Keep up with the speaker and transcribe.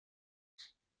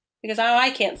Because now I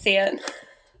can't see it.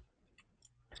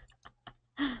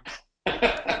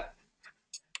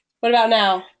 What about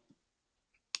now?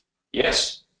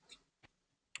 Yes.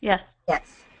 Yes. Yes.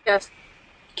 Yes.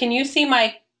 Can you see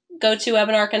my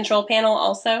GoToWebinar control panel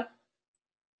also?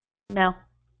 No.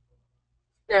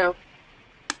 No.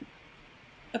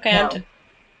 Okay, No.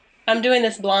 I'm doing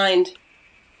this blind.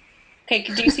 Okay,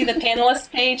 do you see the panelists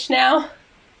page now?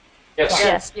 Yes. Yes.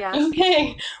 Yes. Yes. Yes.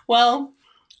 Okay, well,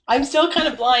 I'm still kind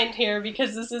of blind here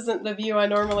because this isn't the view I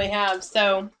normally have.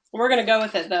 So we're going to go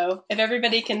with it though, if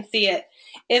everybody can see it.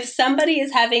 If somebody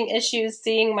is having issues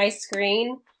seeing my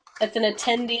screen that's an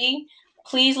attendee,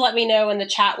 please let me know in the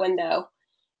chat window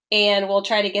and we'll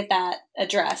try to get that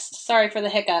addressed. Sorry for the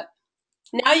hiccup.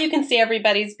 Now you can see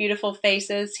everybody's beautiful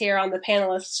faces here on the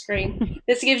panelist screen.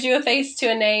 This gives you a face to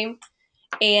a name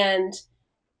and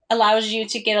allows you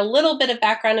to get a little bit of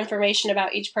background information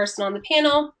about each person on the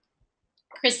panel.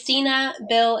 Christina,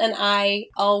 Bill, and I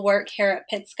all work here at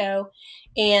Pitsco,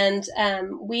 and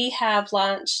we have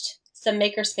launched some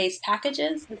Makerspace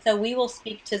packages. And so we will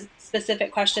speak to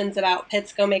specific questions about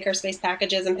Pitsco Makerspace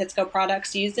packages and Pitsco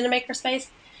products used in a Makerspace.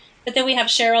 But then we have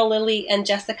Cheryl, Lily, and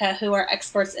Jessica who are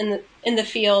experts in the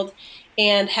field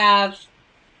and have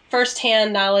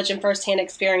firsthand knowledge and firsthand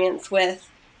experience with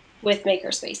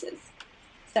Makerspaces.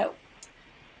 So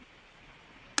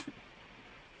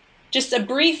just a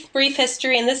brief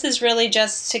history, and this is really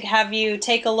just to have you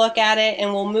take a look at it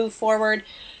and we'll move forward.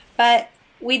 But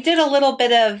we did a little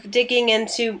bit of digging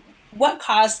into what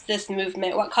caused this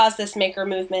movement, what caused this maker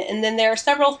movement. And then there are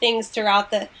several things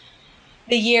throughout the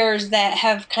years that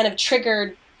have kind of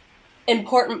triggered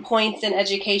important points in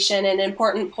education and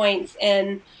important points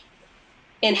in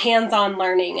hands-on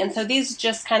learning. And so these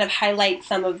just kind of highlight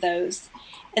some of those.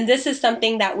 And this is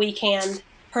something that we can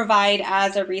provide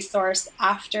as a resource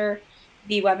after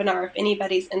the webinar if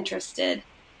anybody's interested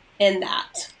in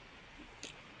that.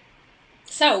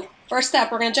 So first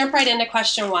up, we're going to jump right into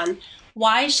question 1.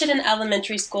 Why should an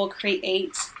elementary school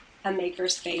create a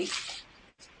makerspace?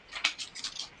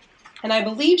 And I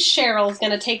believe Cheryl's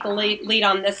going to take the lead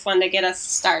on this one to get us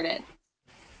started.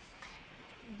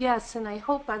 Yes, and I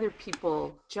hope other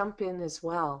people jump in as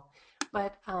well.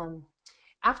 But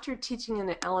after teaching in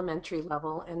an elementary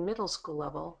level and middle school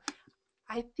level,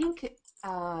 I think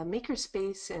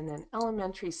Makerspace in an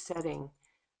elementary setting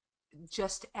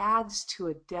just adds to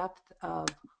a depth of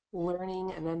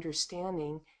learning and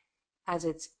understanding as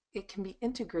it can be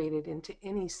integrated into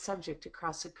any subject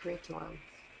across a curriculum.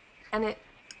 And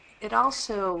it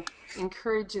also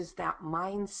encourages that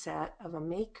mindset of a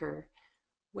maker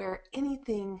where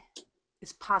anything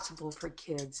is possible for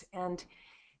kids. And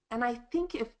I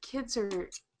think if kids are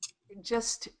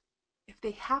just if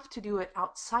they have to do it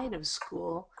outside of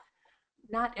school,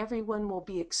 not everyone will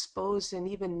be exposed and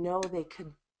even know they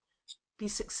could be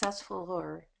successful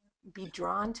or be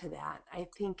drawn to that. I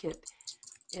think it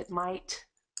might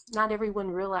not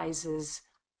everyone realizes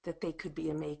that they could be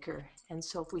a maker. And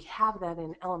so if we have that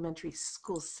in elementary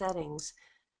school settings,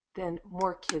 then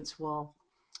more kids will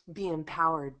be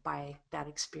empowered by that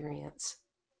experience.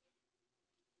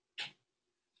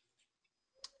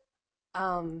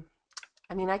 Um,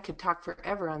 I mean, I could talk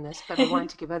forever on this, but I wanted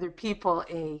to give other people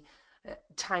a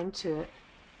time to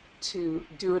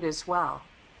do it as well.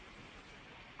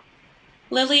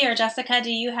 Lily or Jessica,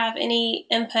 do you have any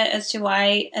input as to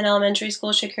why an elementary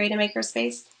school should create a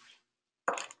makerspace?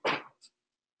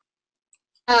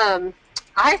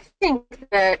 I think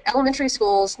that elementary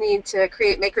schools need to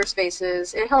create maker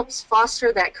spaces. It helps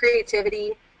foster that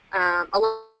creativity,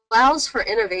 allows for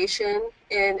innovation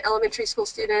in elementary school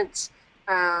students,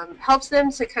 helps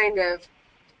them to kind of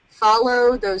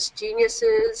follow those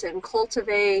geniuses and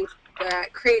cultivate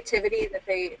that creativity that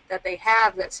they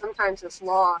have that sometimes is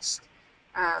lost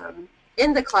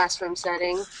in the classroom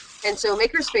setting. And so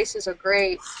maker spaces are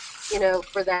great,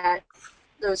 for that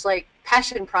those like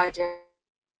passion projects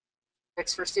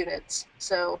for students.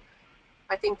 So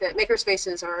I think that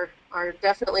makerspaces are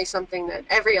definitely something that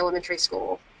every elementary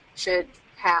school should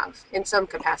have in some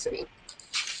capacity.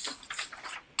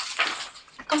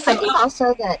 Awesome. I think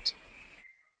also that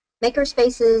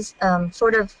makerspaces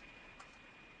sort of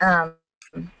um,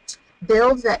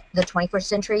 builds that the 21st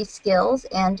century skills,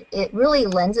 and it really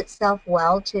lends itself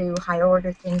well to higher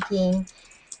order thinking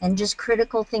and just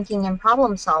critical thinking and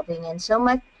problem solving. And so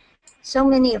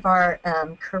many of our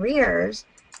careers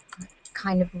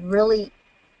kind of really,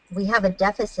 we have a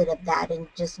deficit of that and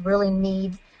just really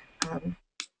need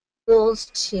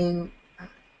schools to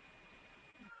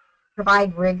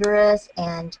provide rigorous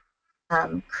and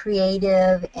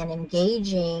creative and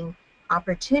engaging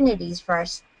opportunities for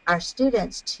our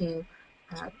students to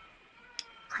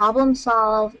problem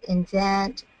solve,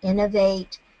 invent,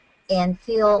 innovate, and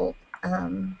feel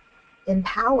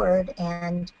empowered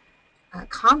and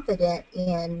confident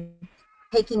in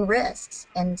taking risks.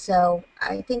 And so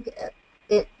I think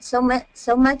so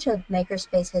much of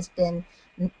Makerspace has been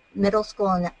middle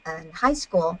school and high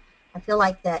school. I feel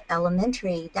like that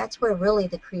elementary, that's where really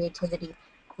the creativity,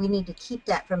 we need to keep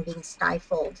that from being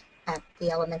stifled at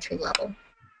the elementary level.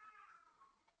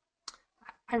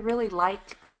 I really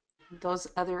like those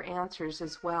other answers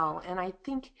as well. And I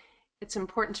think it's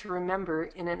important to remember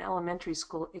in an elementary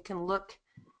school, a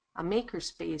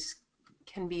makerspace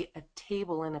can be a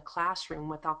table in a classroom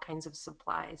with all kinds of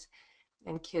supplies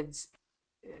and kids,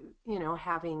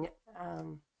 having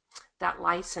that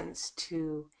license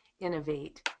to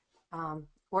innovate.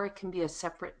 Or it can be a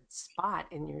separate spot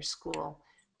in your school,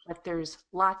 but there's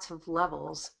lots of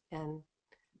levels, and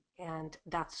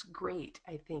that's great.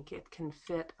 I think it can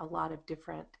fit a lot of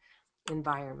different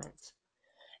environments.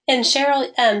 And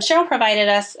Cheryl provided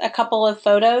us a couple of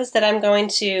photos that I'm going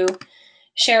to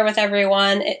share with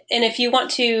everyone. And if you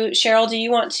want to, Cheryl, do you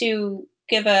want to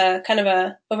give a kind of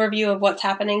a overview of what's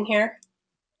happening here?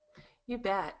 You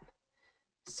bet.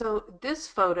 So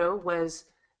this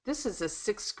is a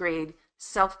sixth grade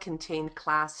self-contained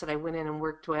class that I went in and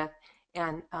worked with.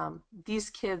 And these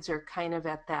kids are kind of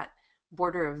at that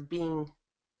border of being,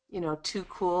 too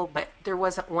cool, but there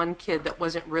wasn't one kid that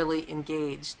wasn't really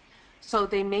engaged. So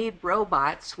they made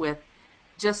robots with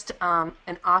just an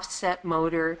offset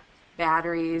motor,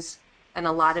 batteries, and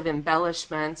a lot of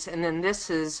embellishments. And then this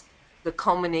is the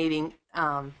culminating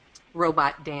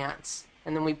robot dance.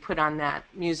 And then we put on that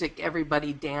music,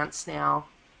 Everybody Dance Now,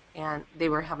 and they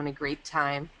were having a great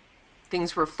time.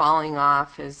 Things were falling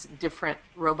off as different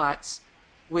robots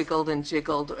wiggled and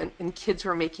jiggled, and kids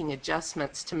were making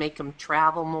adjustments to make them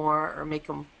travel more or make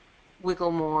them wiggle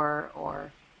more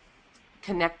or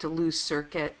connect a loose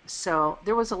circuit. So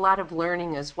there was a lot of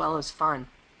learning as well as fun.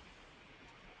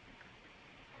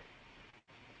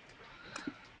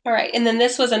 All right. And then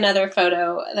this was another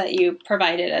photo that you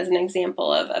provided as an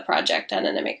example of a project done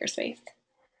in a makerspace.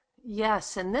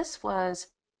 Yes, and this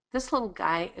little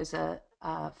guy is a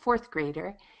fourth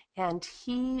grader, and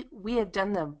we had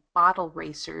done the bottle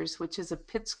racers, which is a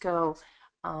Pitsco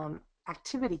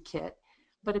activity kit,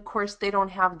 but of course they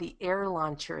don't have the air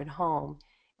launcher at home.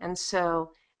 And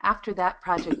so after that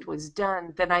project was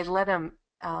done, then I let him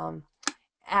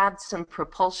add some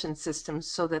propulsion systems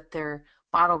so that their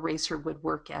bottle racer would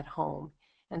work at home.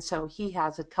 And so he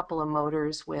has a couple of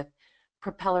motors with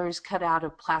propellers cut out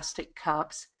of plastic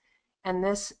cups. And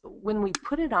this, when we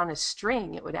put it on a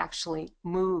string, it would actually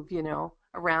move,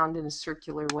 around in a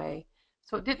circular way.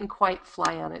 So it didn't quite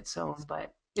fly on its own,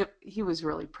 but he was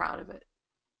really proud of it.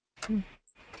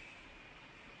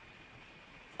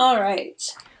 All right.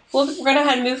 Well, we're going to go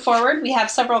ahead and move forward. We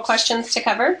have several questions to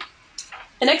cover.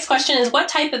 The next question is, what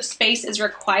type of space is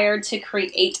required to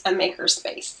create a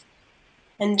makerspace?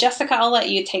 And Jessica, I'll let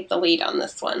you take the lead on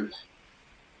this one.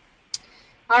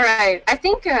 All right. I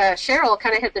think Cheryl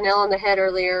kind of hit the nail on the head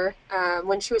earlier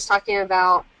when she was talking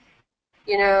about,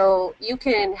 you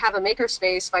can have a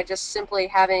makerspace by just simply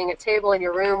having a table in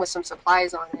your room with some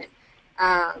supplies on it.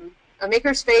 A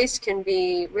makerspace can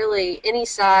be really any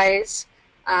size,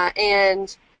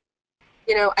 and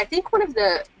I think one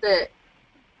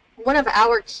of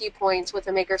our key points with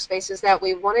a makerspace is that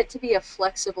we want it to be a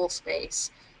flexible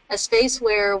space, a space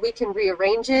where we can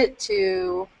rearrange it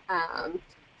to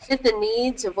fit the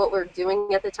needs of what we're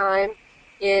doing at the time.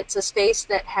 It's a space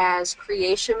that has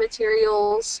creation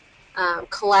materials,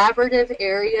 collaborative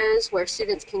areas where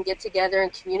students can get together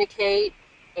and communicate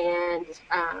and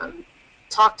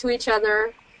talk to each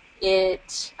other.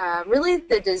 It really,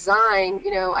 the design,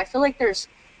 I feel like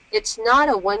it's not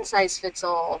a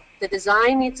one-size-fits-all. The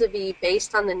design needs to be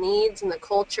based on the needs and the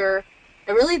culture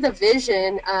and really the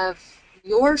vision of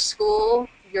your school,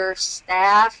 your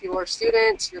staff, your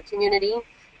students, your community,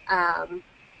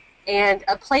 and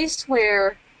a place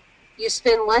where you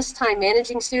spend less time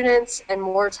managing students and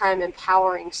more time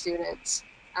empowering students.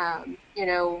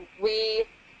 We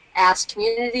asked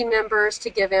community members to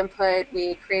give input.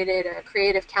 We created a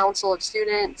creative council of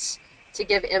students to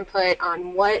give input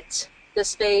on what the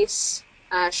space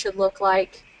should look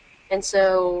like. And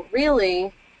so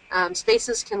really,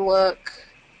 spaces can look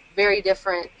very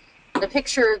different. The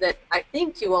picture that I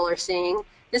think you all are seeing,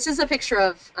 this is a picture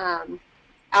of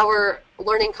our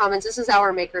Learning Commons. This is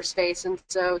our makerspace. And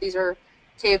so these are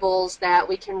tables that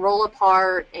we can roll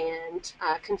apart and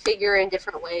configure in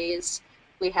different ways.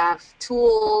 We have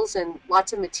tools and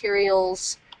lots of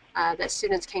materials that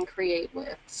students can create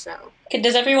with. So,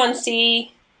 Does everyone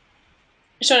see?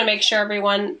 I just want to make sure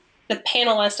everyone the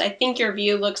panelists, I think your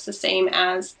view looks the same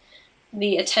as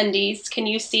the attendees. Can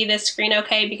you see this screen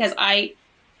okay? Because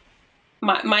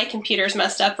my computer's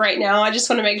messed up right now. I just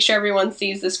want to make sure everyone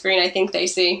sees the screen I think they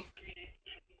see.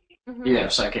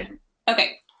 Yes, I can.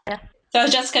 Okay. So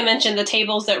as Jessica mentioned, the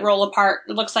tables that roll apart,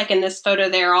 it looks like in this photo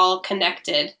they're all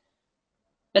connected,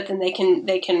 but then they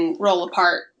can roll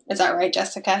apart. Is that right,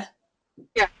 Jessica?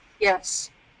 Yeah. Yes.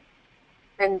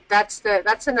 And that's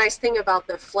the nice thing about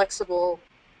the flexible,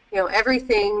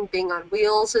 everything being on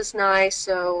wheels is nice.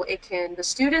 So the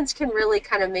students can really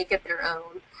kind of make it their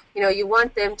own. You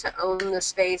want them to own the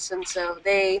space, and so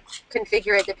they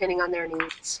configure it depending on their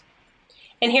needs.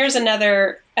 And here's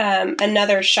another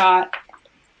shot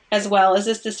as well. Is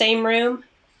this the same room?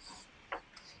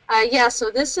 Yeah,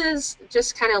 so this is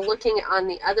just kind of looking on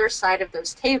the other side of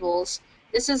those tables.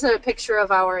 This is a picture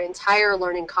of our entire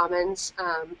Learning Commons.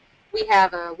 We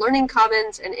have a Learning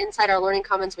Commons, and inside our Learning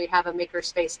Commons we have a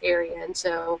Makerspace area. And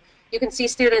so you can see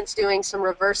students doing some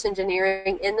reverse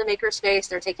engineering in the Makerspace.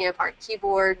 They're taking apart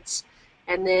keyboards,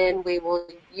 and then we will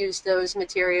use those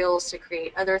materials to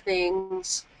create other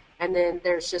things. And then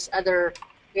there's just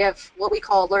we have what we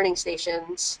call learning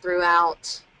stations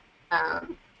throughout.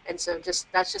 And so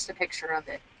that's just a picture of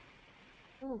it.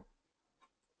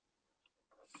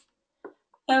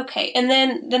 Okay, and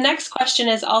then the next question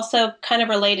is also kind of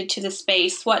related to the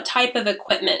space. What type of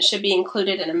equipment should be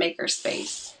included in a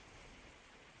makerspace?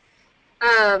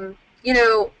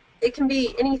 It can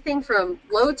be anything from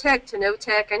low tech to no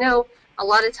tech. I know a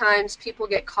lot of times people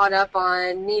get caught up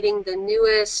on needing the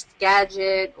newest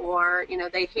gadget, or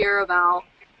they hear about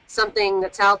something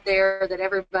that's out there that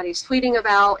everybody's tweeting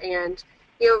about, and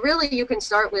really you can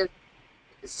start with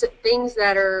things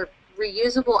that are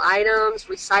reusable items,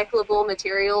 recyclable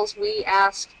materials. We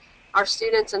ask our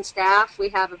students and staff, we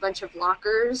have a bunch of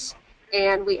lockers,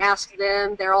 and we ask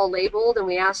them, they're all labeled, and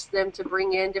we ask them to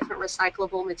bring in different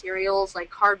recyclable materials like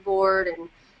cardboard and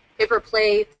paper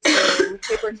plates and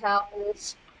paper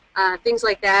towels, things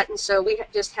like that. And so we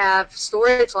just have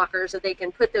storage lockers that they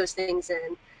can put those things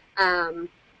in.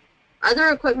 Other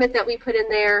equipment that we put in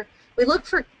there, we look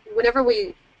for, whenever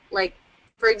we, like,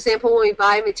 for example, when we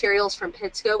buy materials from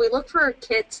Pitsco, we look for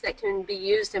kits that can be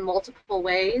used in multiple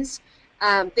ways,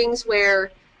 things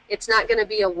where it's not going to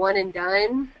be a one and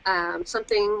done,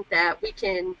 something that we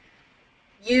can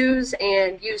use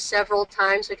several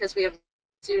times, because we have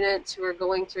students who are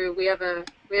going through, we have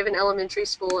an elementary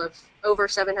school of over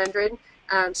 700,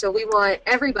 so we want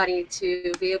everybody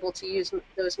to be able to use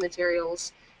those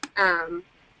materials.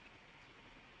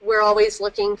 We're always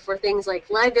looking for things like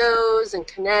Legos and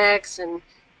Connects and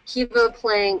Kiva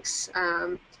planks,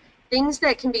 things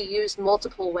that can be used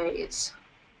multiple ways.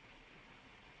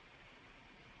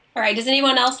 All right, does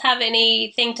anyone else have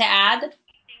anything to add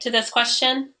to this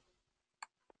question?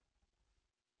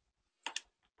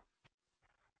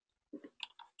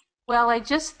 Well, I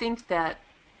just think that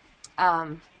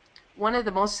one of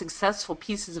the most successful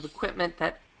pieces of equipment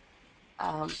that,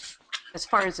 as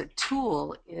far as a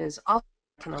tool, is also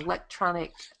an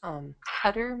electronic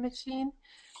cutter machine.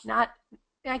 Not,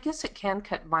 I guess it can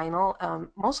cut vinyl.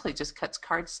 Mostly just cuts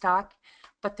cardstock,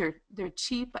 but they're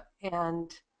cheap,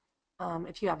 and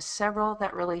if you have several,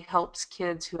 that really helps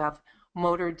kids who have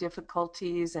motor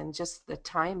difficulties, and just the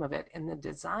time of it, and the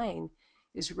design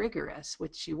is rigorous,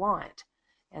 which you want.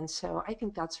 And so I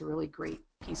think that's a really great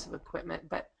piece of equipment.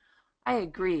 But I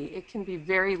agree, it can be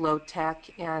very low tech,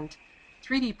 and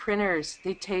 3D printers,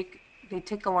 they take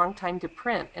a long time to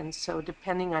print, and so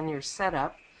depending on your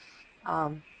setup,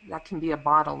 that can be a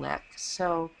bottleneck.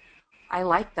 So I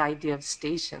like the idea of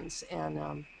stations,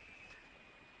 and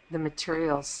the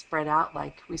materials spread out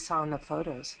like we saw in the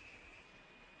photos.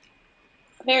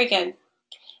 Very good.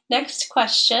 Next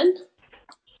question.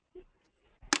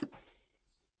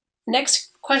 Next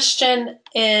question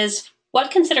is,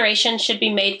 what consideration should be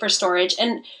made for storage?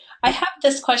 And I have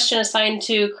this question assigned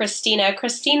to Christina.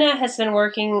 Christina has been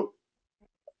working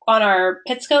on our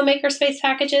Pitsco Makerspace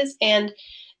packages, and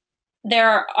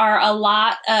there are a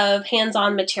lot of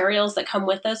hands-on materials that come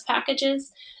with those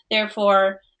packages.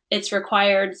 Therefore, it's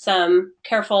required some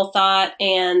careful thought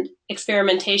and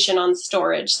experimentation on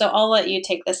storage. So I'll let you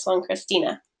take this one,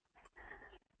 Christina.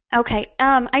 Okay.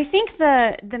 I think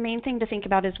the main thing to think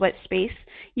about is what space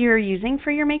you're using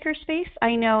for your makerspace.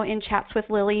 I know in chats with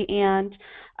Lily and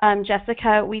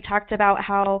Jessica, we talked about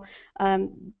how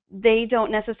they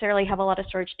don't necessarily have a lot of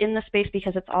storage in the space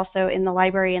because it's also in the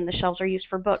library and the shelves are used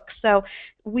for books. So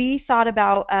we thought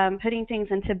about putting things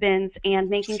into bins and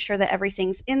making sure that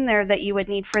everything's in there that you would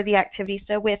need for the activity.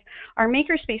 So with our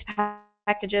makerspace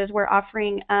packages, we're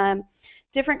offering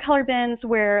different color bins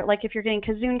where, like if you're getting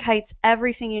kazoo kites,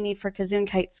 everything you need for kazoo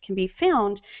kites can be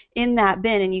found in that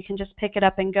bin, and you can just pick it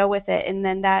up and go with it. And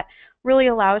then that really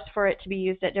allows for it to be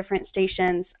used at different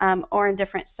stations or in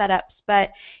different setups.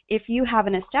 But if you have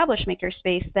an established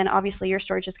makerspace, then obviously your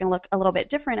storage is going to look a little bit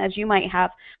different, as you might have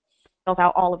built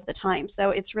out all of the time. So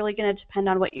it's really going to depend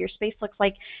on what your space looks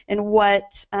like and what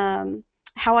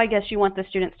how I guess you want the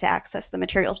students to access the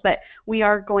materials. But we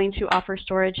are going to offer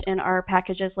storage in our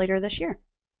packages later this year.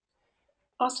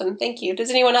 Awesome, thank you. Does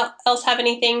anyone else have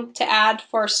anything to add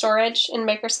for storage in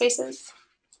makerspaces?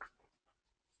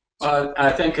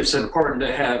 I think it's important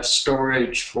to have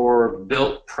storage for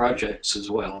built projects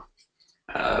as well.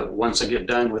 Once they get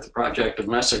done with the project,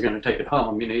 unless they're going to take it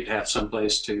home, you need to have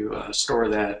someplace to store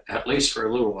that, at least for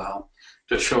a little while,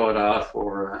 to show it off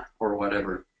or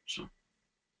whatever. So.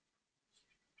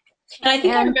 And I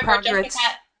think I remember, Jessica,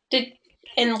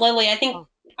 and Lily, I think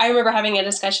I remember having a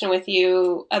discussion with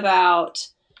you about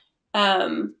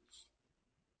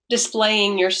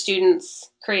displaying your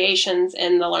students' creations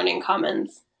in the Learning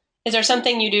Commons. Is there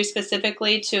something you do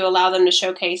specifically to allow them to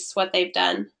showcase what they've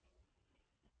done?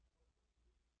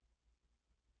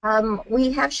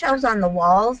 We have shelves on the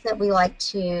walls that we like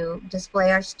to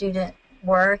display our student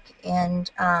work, and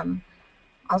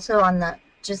also on the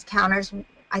just counters.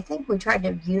 I think we try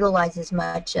to utilize as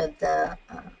much of the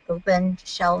open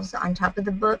shelves on top of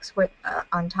the books,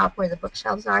 on top where the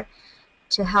bookshelves are,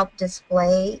 to help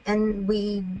display. And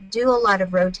we do a lot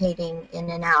of rotating in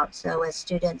and out. So as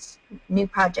students, new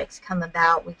projects come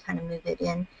about, we kind of move it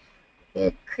in.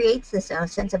 It creates this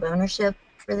sense of ownership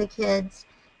for the kids.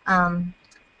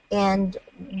 And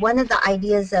one of the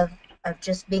ideas of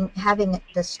just having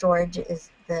the storage is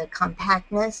the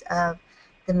compactness of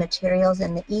the materials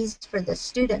and the ease for the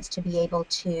students to be able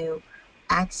to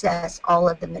access all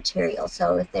of the materials.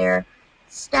 So if they're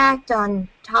stacked on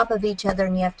top of each other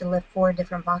and you have to lift 4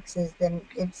 different boxes, then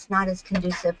it's not as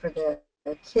conducive for the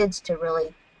kids to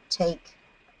really take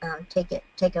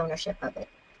ownership of it.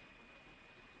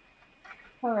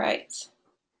 All right.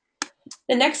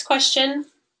 The next question: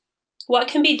 what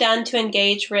can be done to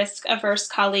engage risk-averse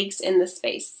colleagues in the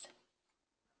space?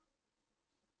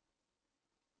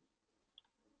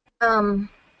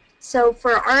 So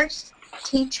for our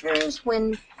teachers,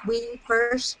 when we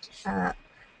first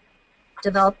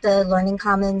developed the Learning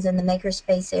Commons and the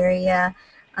Makerspace area,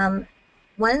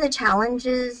 one of the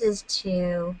challenges is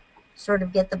to sort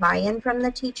of get the buy-in from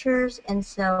the teachers, and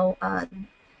so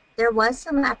there was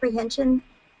some apprehension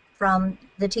from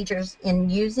the teachers in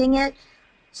using it.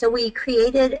 So we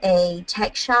created a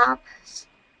tech shop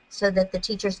so that the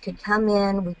teachers could come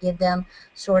in. We give them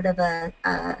sort of a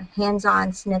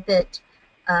hands-on snippet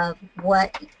of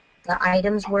what the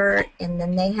items were, and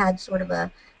then they had sort of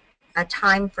a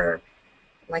time for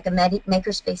like a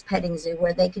makerspace petting zoo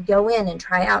where they could go in and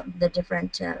try out the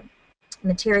different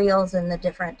materials and the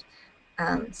different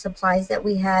supplies that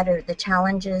we had, or the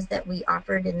challenges that we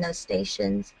offered in those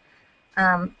stations.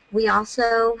 We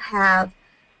also have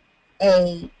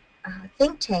a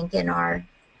think tank in our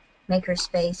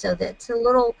Makerspace, so that's a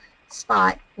little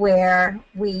spot where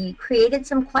we created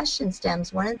some question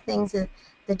stems. One of the things that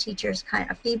the teachers, kind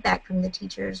of feedback from the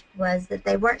teachers, was that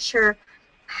they weren't sure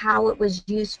how it was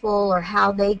useful or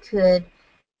how they could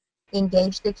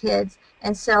engage the kids,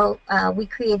 and so we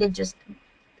created just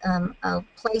a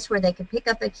place where they could pick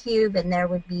up a cube, and there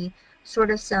would be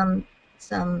sort of some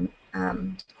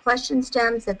question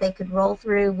stems that they could roll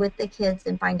through with the kids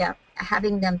and find out, have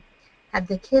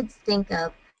the kids think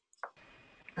of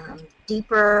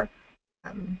deeper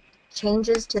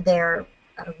changes to their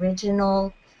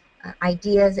original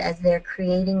ideas as they're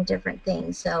creating different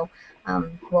things. So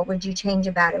what would you change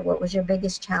about it? What was your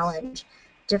biggest challenge?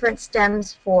 Different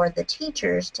stems for the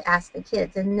teachers to ask the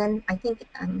kids. And then I think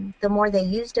the more they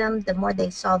used them, the more they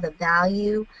saw the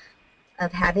value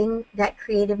of having that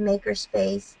creative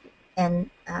makerspace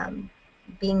and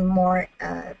being more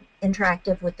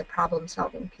interactive with the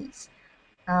problem-solving piece.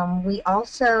 We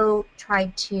also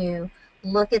tried to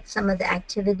look at some of the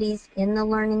activities in the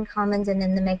Learning Commons and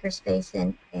in the Makerspace,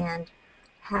 and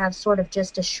have sort of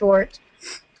just a short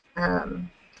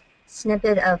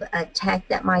snippet of a tech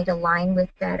that might align with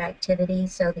that activity.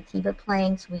 So the Kiva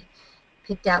planks, we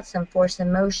picked out some force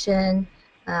and motion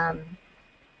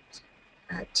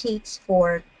teats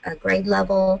for a grade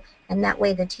level, and that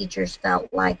way the teachers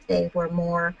felt like they were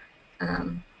more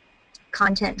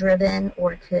content driven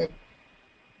or could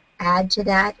add to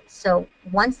that. So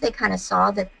once they kind of saw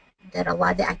that a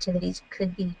lot of the activities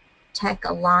could be tech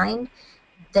aligned,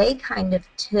 they kind of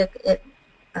took it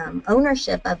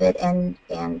ownership of it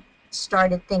and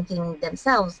started thinking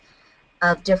themselves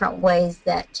of different ways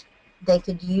that they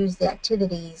could use the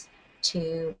activities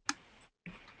to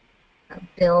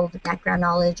build background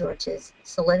knowledge or to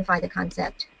solidify the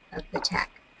concept of the tech.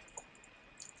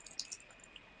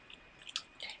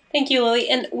 Thank you, Lily.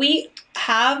 And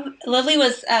Lily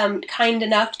was kind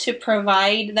enough to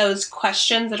provide those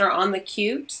questions that are on the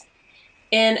cubes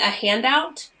in a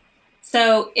handout.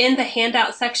 So in the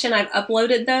handout section, I've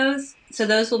uploaded those. So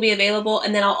those will be available.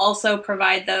 And then I'll also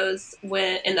provide those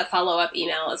in the follow-up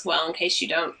email as well, in case you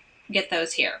don't get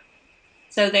those here.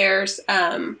 So there's,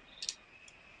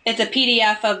 it's a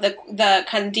PDF of the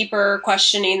kind of deeper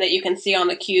questioning that you can see on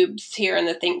the cubes here in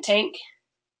the think tank.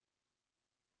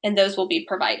 And those will be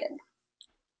provided.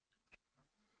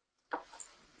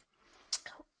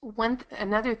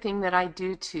 Another thing that I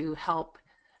do to help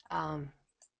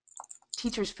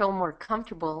teachers feel more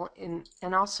comfortable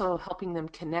and also helping them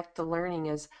connect the learning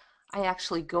is I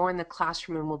actually go in the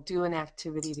classroom and we'll do an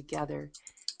activity together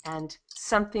and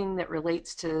something that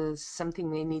relates to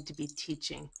something they need to be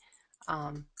teaching.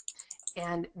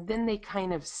 And then they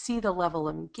kind of see the level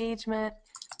of engagement.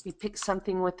 We pick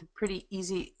something with a pretty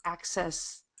easy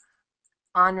access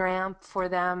on-ramp for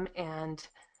them, and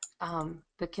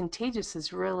the contagious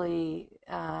is really,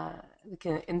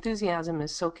 the enthusiasm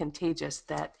is so contagious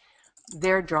that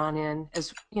they're drawn in,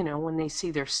 as you know, when they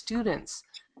see their students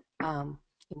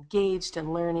engaged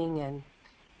and learning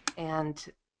and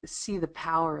see the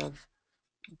power of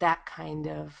that kind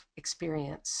of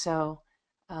experience. So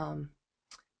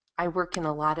I work in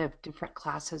a lot of different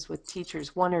classes with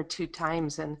teachers 1 or 2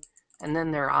 times, and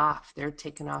then they're off. They're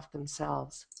taken off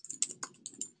themselves.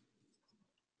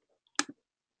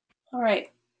 All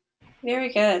right.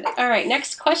 Very good. All right,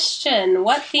 next question.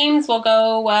 What themes will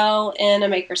go well in a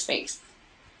makerspace?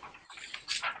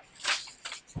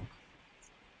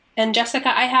 And Jessica,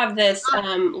 I have this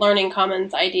Learning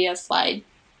Commons idea slide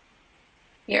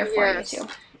here for you too.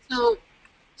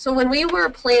 So when we were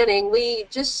planning, we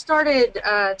just started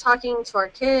talking to our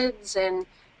kids and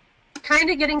kind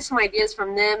of getting some ideas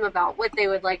from them about what they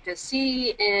would like to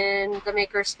see in the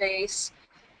makerspace.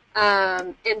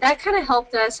 And that kind of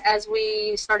helped us as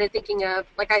we started thinking of,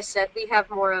 like I said, we have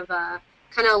more of a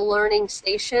kind of learning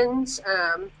stations.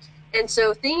 And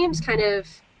so themes kind of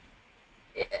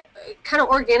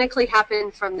organically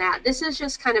happened from that. This is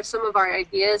just kind of some of our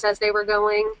ideas as they were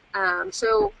going.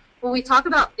 So when we talk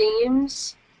about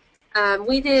themes,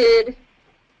 we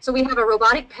have a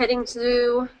robotic petting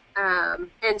zoo.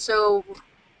 And so,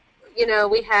 you know,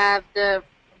 we have the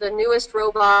newest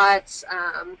robots.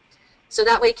 So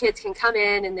that way kids can come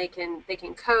in and they can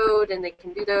code and they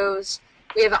can do those.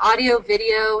 We have audio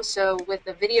video. So with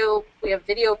the video, we have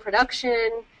video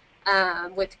production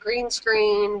with green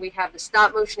screen. We have the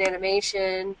stop motion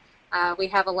animation. We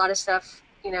have a lot of stuff,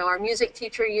 you know, our music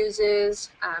teacher uses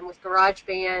with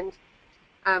GarageBand.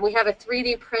 We have a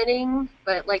 3D printing,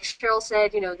 but like Cheryl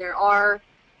said, you know, there are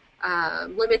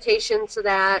limitations to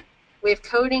that. We have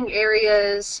coding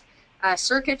areas.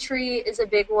 Circuitry is a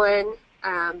big one.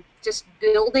 Just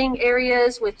building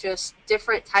areas with just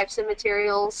different types of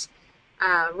materials,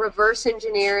 reverse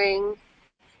engineering,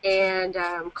 and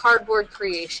cardboard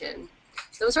creation.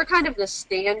 Those are kind of the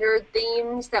standard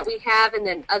themes that we have, and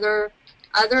then other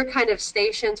kind of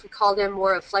stations, we call them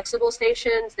more of flexible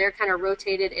stations. They're kind of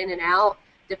rotated in and out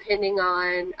depending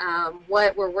on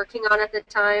what we're working on at the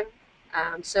time.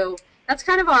 So that's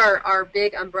kind of our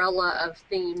big umbrella of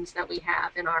themes that we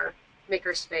have in our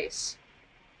makerspace.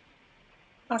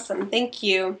 Awesome, thank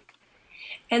you.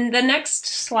 And the next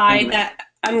slide that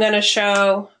I'm going to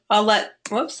show,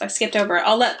 whoops, I skipped over it.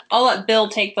 I'll let Bill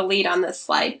take the lead on this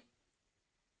slide.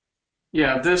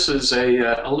 Yeah, this is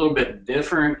a little bit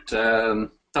different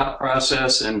thought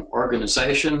process and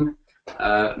organization.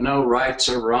 No rights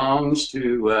or wrongs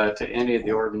to any of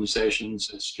the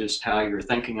organizations. It's just how you're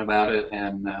thinking about it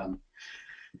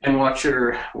and what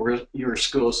your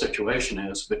school situation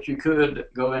is. But you could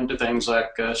go into things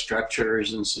like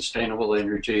structures and sustainable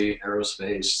energy,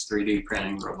 aerospace, 3D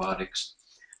printing, robotics.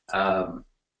 And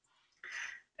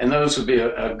those would be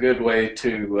a good way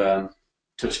to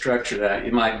structure that.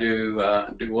 You might do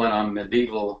one on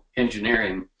medieval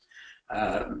engineering,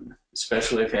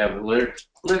 especially if you have a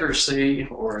literacy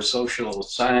or a social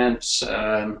science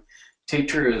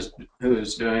teacher who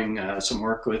is doing some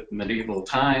work with medieval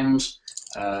times.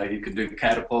 You could do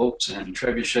catapults and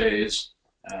trebuchets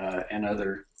and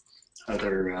other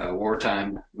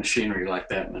wartime machinery like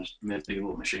that,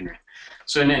 medieval machinery.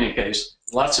 So in any case,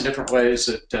 lots of different ways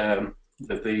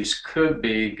that these could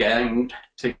be ganged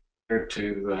together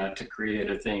to create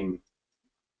a theme.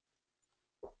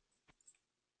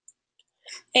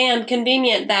 And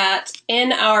convenient that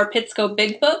in our Pitsco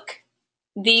Big Book,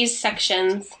 these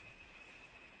sections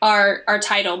are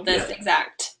titled Yeah, this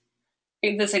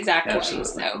exact way.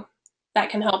 absolutely. So that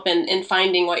can help in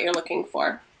finding what you're looking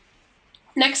for.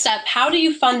 Next up, how do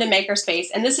you fund a makerspace?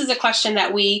 And this is a question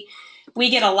that we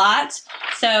get a lot.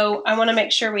 So I want to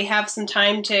make sure we have some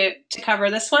time to cover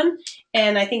this one.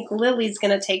 And I think Lily's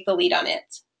going to take the lead on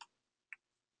it.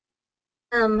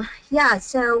 Yeah,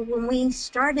 so when we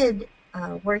started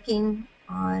working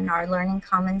on our Learning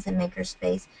Commons and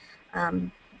Makerspace,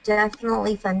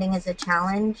 definitely funding is a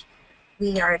challenge.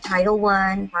 We are a Title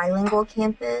I bilingual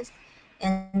campus,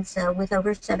 and so with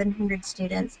over 700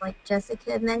 students, like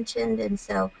Jessica mentioned, and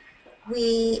so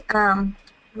we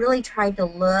really tried to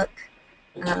look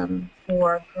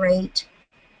for great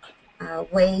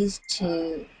ways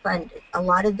to fund it. A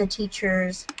lot of the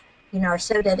teachers, are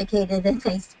so dedicated and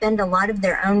they spend a lot of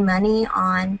their own money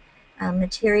on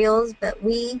materials, but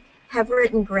we have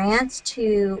written grants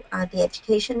to our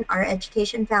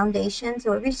education foundation.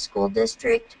 So every school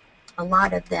district, a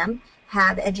lot of them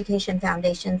have education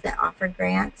foundations that offer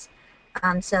grants.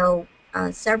 So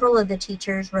several of the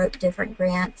teachers wrote different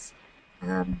grants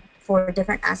for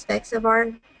different aspects of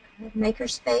our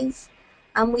makerspace.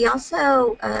 We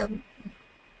also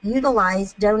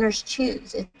utilize Donors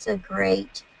Choose. It's a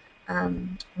great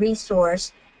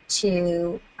resource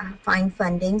to find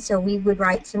funding. So we would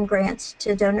write some grants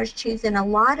to Donors Choose, and a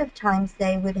lot of times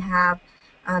they would have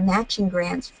matching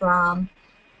grants from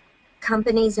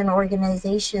companies and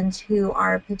organizations who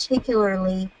are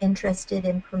particularly interested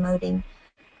in promoting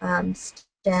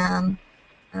STEM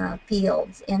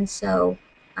fields. And so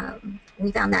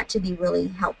we found that to be really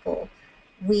helpful.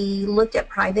 We looked at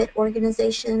private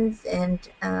organizations and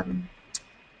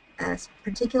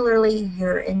particularly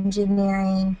your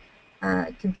engineering,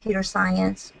 computer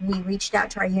science. We reached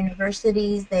out to our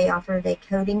universities. They offered a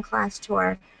coding class to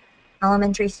our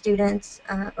elementary students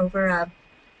over a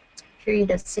period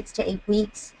of 6 to 8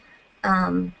 weeks.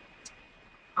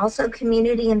 Also,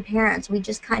 community and parents. We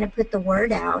just kind of put the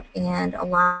word out, and a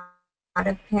lot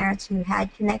of parents who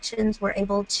had connections were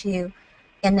able to,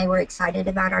 and they were excited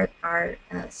about our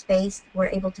space, were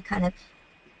able to kind of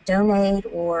donate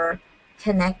or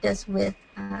connect us with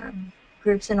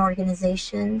groups and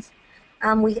organizations.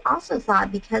 We also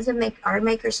thought, because our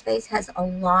makerspace has a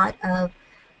lot of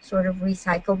sort of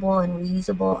recyclable and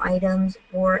reusable items,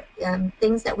 or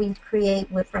things that we create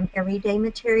from everyday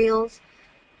materials,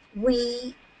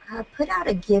 we put out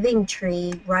a giving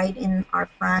tree right in our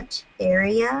front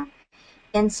area.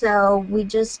 And so we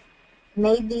just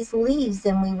made these leaves,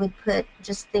 and we would put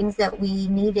just things that we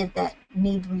needed that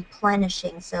need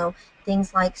replenishing. So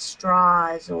things like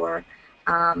straws, or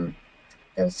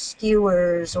those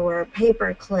skewers, or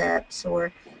paper clips,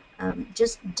 or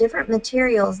just different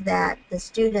materials that the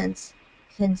students,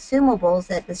 consumables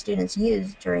that the students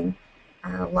use during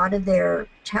a lot of their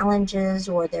challenges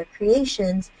or their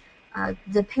creations.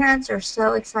 The parents are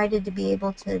so excited to be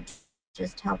able to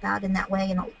just help out in that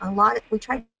way. And we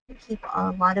try to keep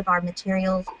a lot of our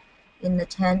materials in the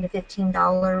 $10 to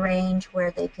 $15 range,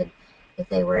 where they could, if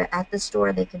they were at the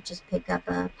store, they could just pick up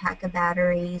a pack of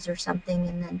batteries or something,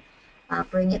 and then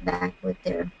bring it back with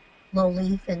their little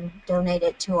leaf and donate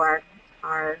it to our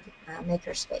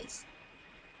makerspace.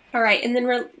 All right, and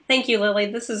then thank you, Lily.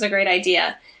 This is a great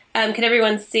idea. Can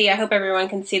everyone see? I hope everyone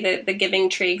can see the giving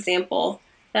tree example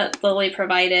that Lily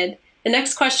provided. The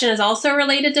next question is also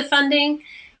related to funding.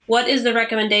 What is the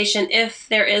recommendation if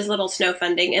there is little snow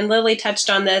funding? And Lily touched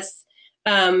on this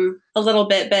a little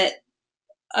bit, but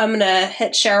I'm going to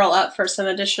hit Cheryl up for some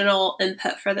additional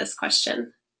input for this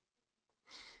question.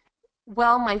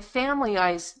 Well, my family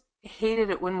always hated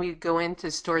it when we go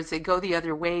into stores. They go the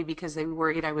other way because they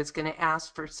worried I was going to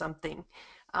ask for something.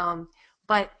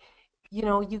 But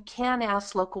you can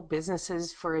ask local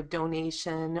businesses for a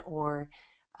donation, or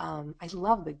I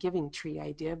love the giving tree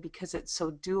idea because it's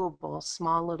so doable,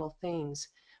 small little things.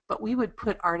 But we would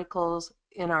put articles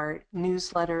in our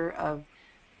newsletter of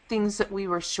things that we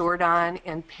were short on,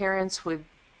 and parents would,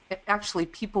 actually,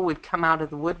 people would come out of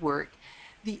the woodwork.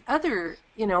 The other,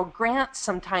 grants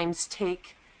sometimes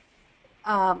take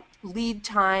lead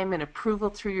time and approval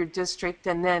through your district,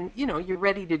 and then you're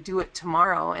ready to do it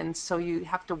tomorrow, and so you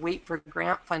have to wait for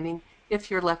grant funding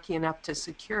if you're lucky enough to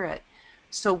secure it.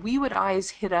 So we would always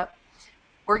hit up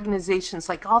organizations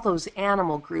like all those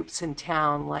animal groups in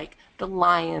town, like the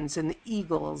lions and the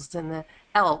eagles and the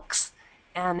elks,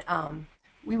 and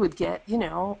we would get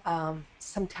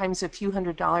sometimes a few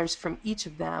 $100s from each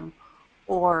of them.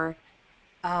 Or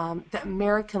the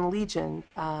American Legion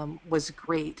was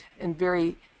great and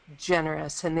very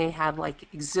generous, and they had like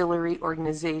auxiliary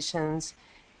organizations,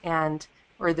 and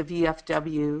or the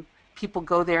VFW, people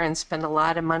go there and spend a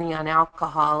lot of money on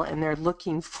alcohol, and they're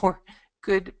looking for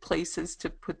good places to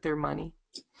put their money.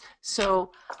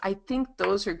 So I think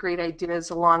those are great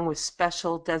ideas, along with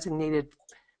special designated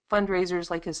fundraisers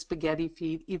like a spaghetti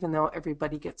feed, even though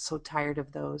everybody gets so tired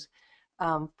of those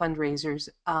fundraisers.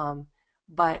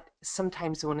 But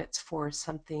sometimes when it's for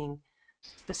something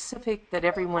specific that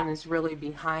everyone is really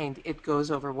behind, it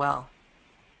goes over well.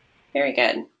 Very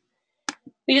good.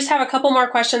 We just have a couple more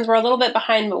questions. We're a little bit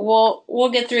behind, but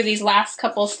we'll get through these last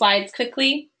couple slides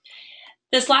quickly.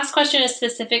 This last question is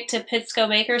specific to Pitsco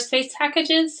Makerspace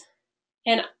packages,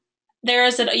 and there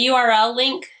is a URL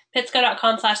link,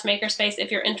 pitsco.com/makerspace,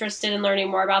 if you're interested in learning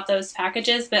more about those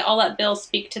packages, but I'll let Bill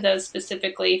speak to those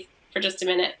specifically for just a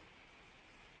minute.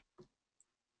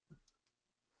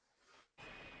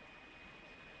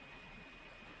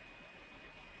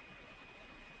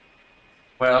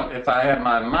 Well, if I had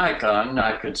my mic on,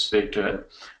 I could speak to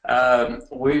it.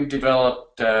 We've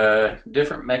developed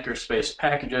different Makerspace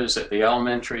packages at the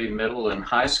elementary, middle, and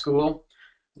high school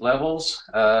levels.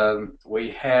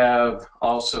 We have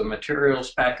also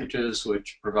materials packages,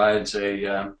 which provides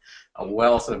a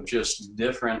wealth of just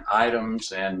different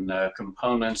items and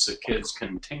components that kids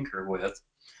can tinker with.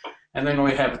 And then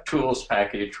we have a tools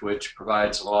package, which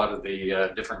provides a lot of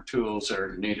the different tools that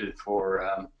are needed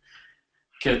for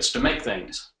kids to make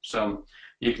things. So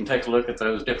you can take a look at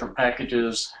those different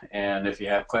packages, and if you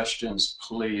have questions,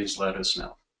 please let us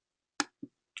know.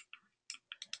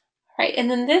 Right,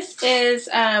 and then this is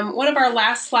one of our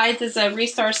last slides is a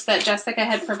resource that Jessica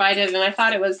had provided, and I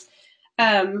thought it was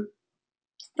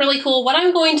really cool. What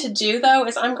I'm going to do, though,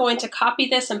 is I'm going to copy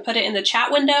this and put it in the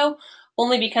chat window,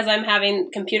 only because I'm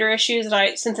having computer issues,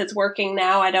 and since it's working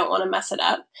now, I don't want to mess it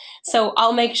up. So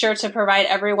I'll make sure to provide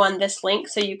everyone this link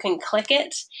so you can click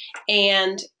it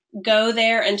and go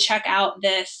there and check out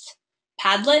this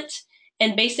Padlet.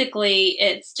 And basically,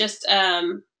 it's just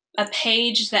a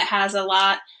page that has a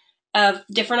lot of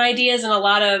different ideas and a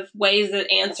lot of ways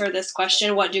that answer this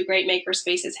question, what do great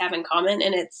makerspaces have in common?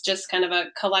 And it's just kind of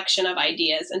a collection of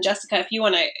ideas. And Jessica, if you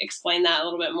want to explain that a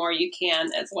little bit more, you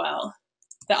can as well.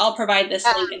 But I'll provide this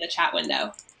link in the chat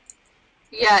window.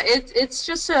 Yeah, it's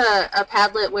just a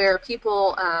Padlet where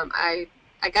people, I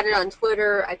got it on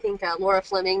Twitter. I think Laura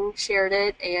Fleming shared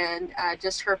it, and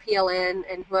just her PLN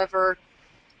and whoever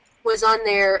was on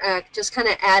there just kind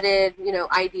of added,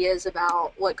 ideas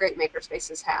about what great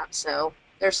makerspaces have. So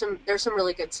there's some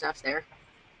really good stuff there.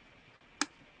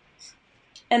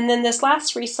 And then this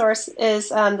last resource is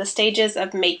the stages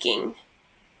of making.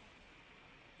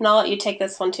 And I'll let you take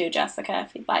this one too, Jessica,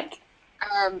 if you'd like.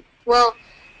 Well,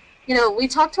 we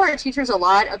talk to our teachers a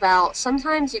lot about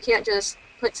sometimes you can't just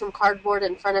put some cardboard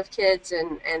in front of kids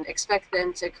and expect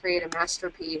them to create a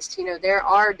masterpiece. There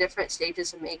are different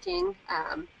stages of making.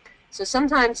 So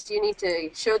sometimes you need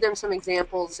to show them some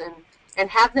examples and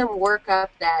have them work up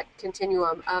that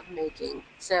continuum of making.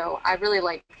 So I really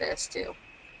like this too.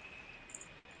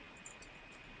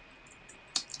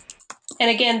 And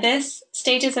again, this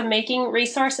Stages of Making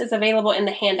resource is available in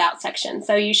the handout section.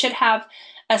 So you should have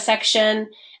a section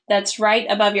that's right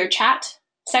above your chat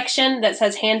section that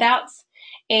says handouts.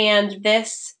 And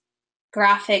this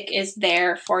graphic is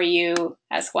there for you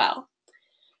as well.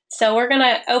 So we're going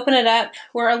to open it up.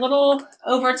 We're a little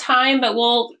over time, but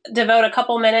we'll devote a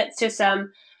couple minutes to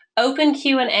some open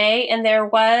Q&A. And there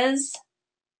were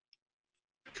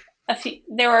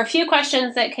a few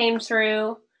questions that came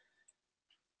through.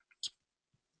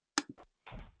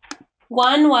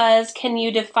 One was, can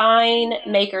you define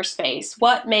makerspace?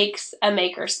 What makes a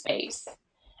makerspace?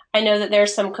 I know that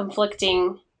there's some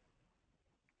conflicting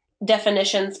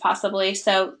definitions possibly.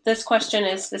 So this question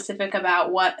is specific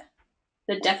about what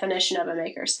the definition of a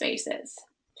makerspace is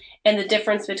and the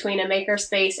difference between a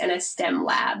makerspace and a STEM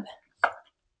lab.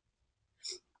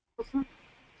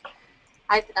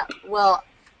 Well,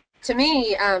 to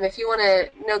me, if you want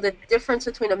to know the difference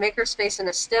between a makerspace and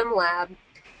a STEM lab,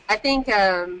 I think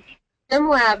STEM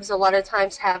labs a lot of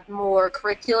times have more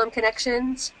curriculum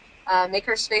connections.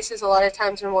 Makerspaces a lot of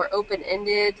times are more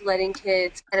open-ended, letting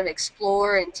kids kind of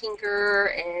explore and tinker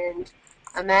and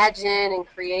imagine and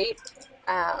create.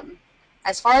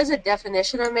 As far as a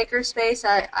definition of makerspace,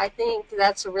 I think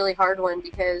that's a really hard one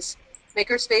because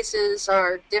makerspaces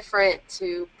are different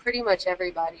to pretty much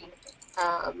everybody.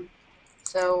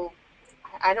 So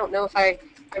I don't know if I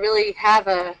really have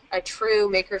a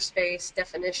true makerspace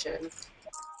definition.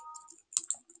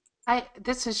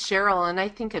 This is Cheryl, and I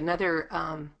think another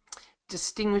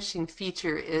distinguishing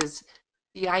feature is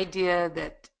the idea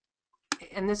that,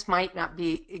 and this might not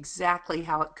be exactly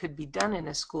how it could be done in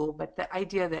a school, but the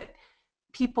idea that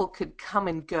people could come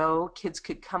and go, kids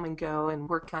could come and go and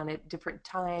work on it different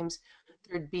times.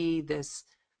 There'd be this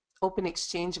open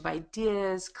exchange of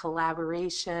ideas,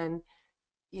 collaboration,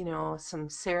 some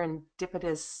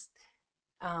serendipitous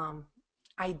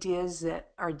ideas that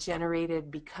are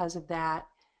generated because of that,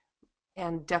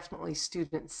 and definitely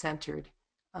student-centered.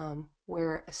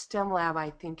 Where a STEM lab, I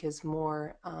think, is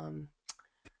more,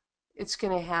 it's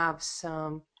going to have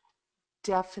some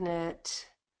definite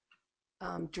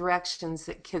directions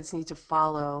that kids need to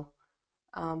follow.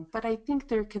 But I think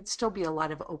there could still be a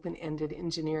lot of open-ended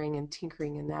engineering and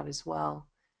tinkering in that as well.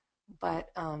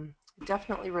 But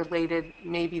definitely related,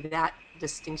 maybe that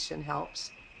distinction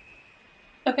helps.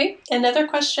 Okay, another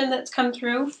question that's come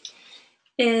through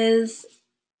is,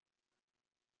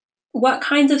 what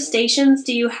kinds of stations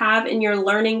do you have in your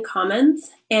Learning Commons?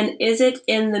 And is it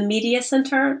in the Media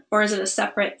Center or is it a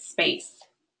separate space?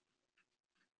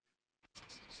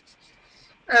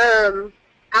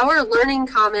 Our Learning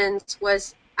Commons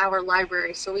was our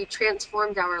library, so we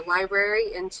transformed our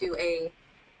library into a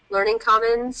Learning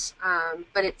Commons,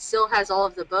 but it still has all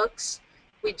of the books.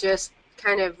 We just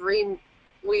kind of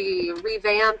we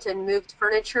revamped and moved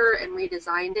furniture and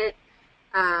redesigned it.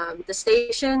 The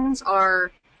stations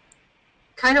are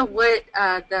kind of what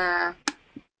I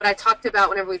talked about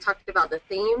whenever we talked about the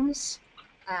themes,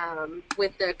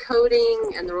 with the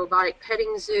coding and the robotic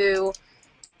petting zoo.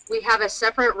 We have a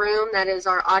separate room that is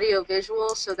our audio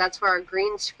visual, so that's where our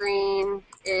green screen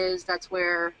is. That's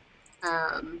where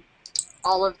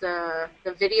all of the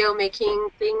video making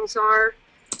things are.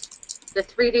 The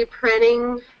 3D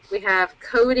printing, we have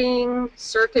coding,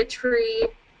 circuitry,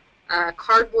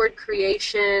 cardboard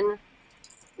creation,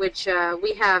 which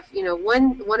we have,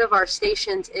 one of our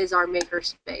stations is our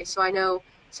makerspace. So I know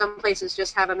some places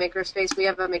just have a makerspace. We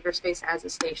have a makerspace as a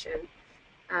station.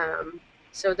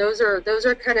 So those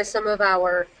are kind of some of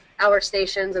our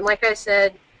stations. And like I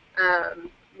said,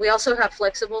 we also have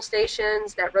flexible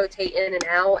stations that rotate in and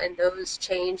out, and those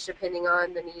change depending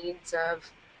on the needs of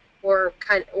or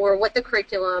what the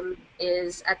curriculum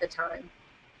is at the time.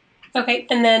 Okay,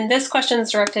 and then this question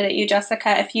is directed at you,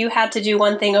 Jessica. If you had to do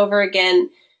one thing over again,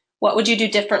 what would you do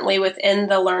differently within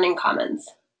the Learning Commons?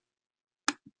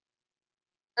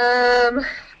 That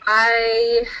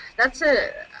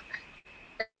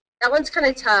one's kind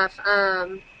of tough.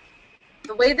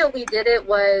 The way that we did it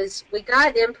was we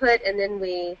got input and then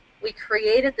we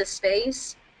created the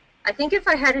space. I think if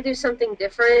I had to do something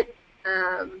different,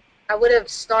 I would have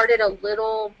started a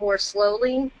little more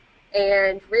slowly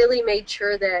and really made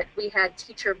sure that we had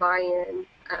teacher buy-in,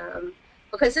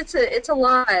 because it's a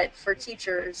lot for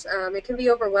teachers. It can be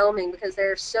overwhelming because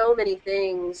there are so many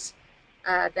things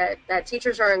that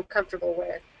teachers are uncomfortable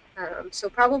with. So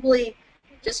probably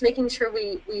just making sure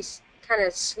we kind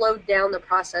of slowed down the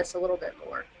process a little bit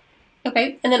more.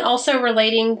 Okay, and then also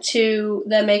relating to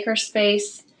the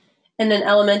makerspace in an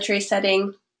elementary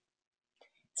setting,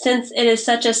 since it is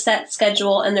such a set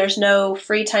schedule and there's no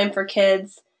free time for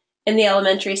kids in the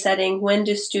elementary setting, when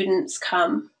do students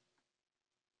come?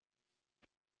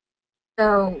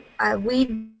 So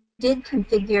we did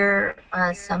configure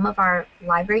some of our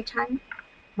library time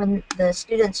when the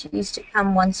students used to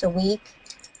come once a week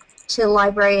to the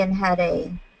library and had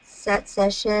a set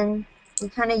session. We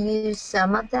kind of use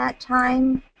some of that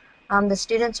time. The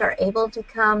students are able to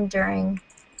come during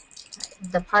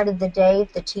the part of the day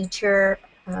if the teacher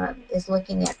is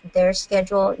looking at their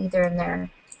schedule, either in their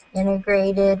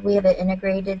we have an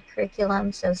integrated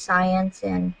curriculum, so science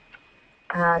and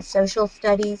social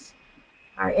studies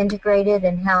are integrated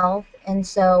in health. And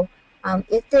so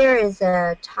if there is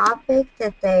a topic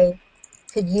that they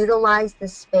could utilize the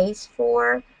space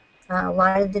for, a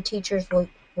lot of the teachers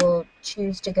will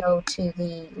choose to go to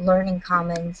the Learning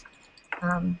Commons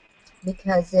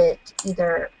because it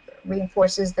either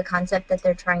reinforces the concept that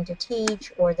they're trying to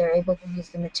teach, or they're able to use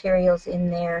the materials in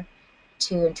there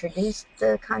to introduce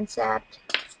the concept.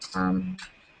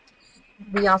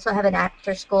 We also have an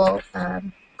after-school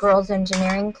girls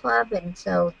engineering club, and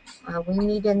so we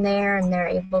meet in there, and they're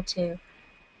able to,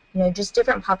 just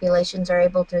different populations are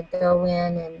able to go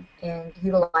in and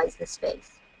utilize the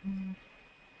space.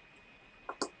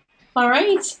 All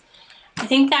right. I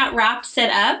think that wraps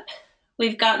it up.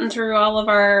 We've gotten through all of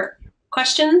our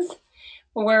questions.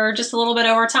 We're just a little bit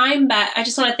over time, but I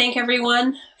just want to thank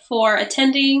everyone for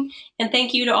attending, and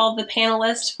thank you to all the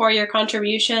panelists for your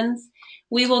contributions.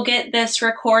 We will get this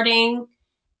recording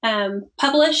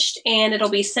published, and it'll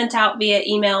be sent out via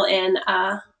email in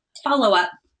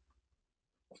follow-up.